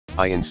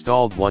I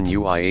installed One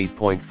UI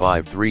 8.5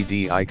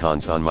 3D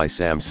icons on my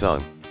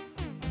Samsung.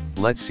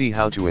 Let's see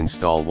how to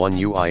install One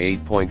UI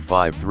 8.5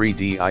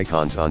 3D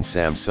icons on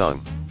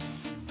Samsung.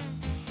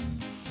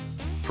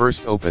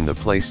 First, open the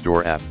Play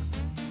Store app.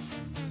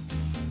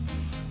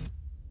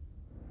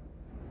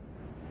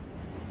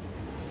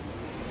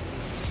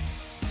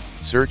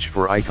 Search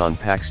for Icon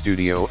Pack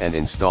Studio and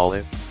install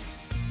it.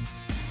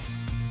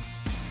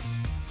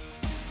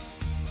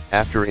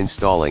 After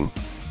installing,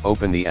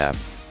 open the app.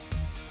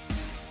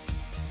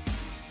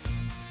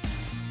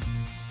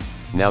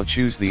 Now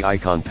choose the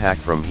icon pack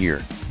from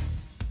here.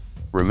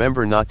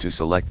 Remember not to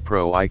select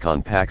Pro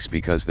icon packs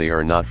because they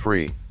are not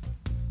free.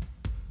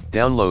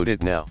 Download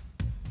it now.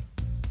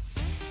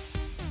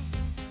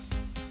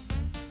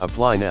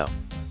 Apply now.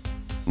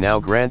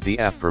 Now grant the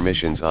app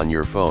permissions on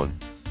your phone.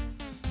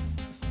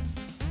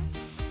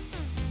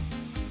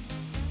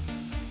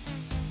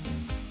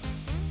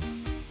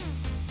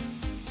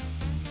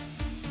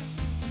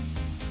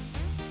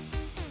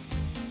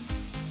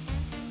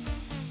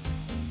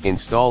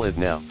 Install it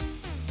now.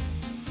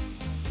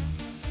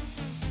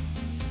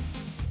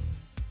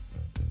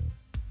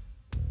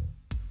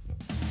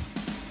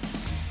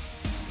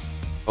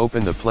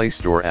 Open the Play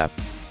Store app.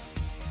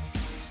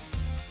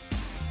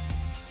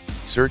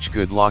 Search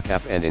Good Lock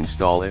app and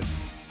install it.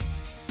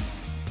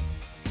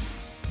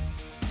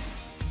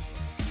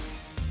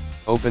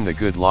 Open the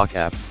Good Lock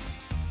app.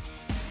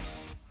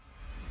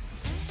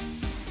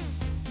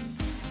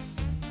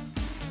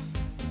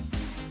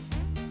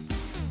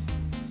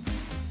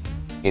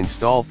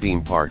 Install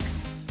Theme Park.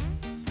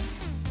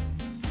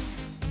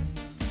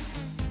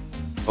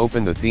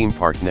 Open the theme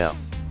park now.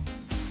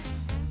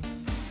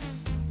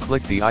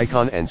 Click the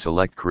icon and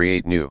select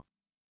Create New.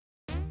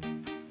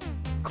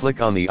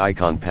 Click on the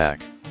icon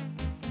pack.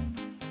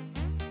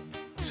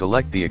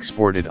 Select the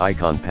exported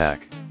icon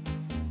pack.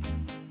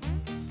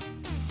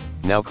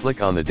 Now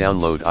click on the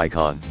download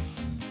icon.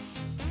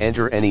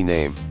 Enter any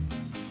name.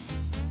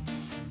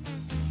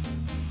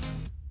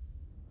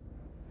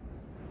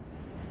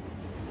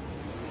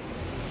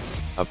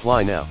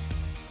 Apply now.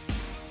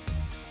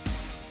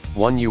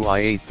 One UI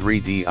 8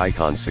 3D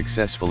icon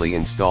successfully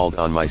installed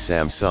on my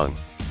Samsung.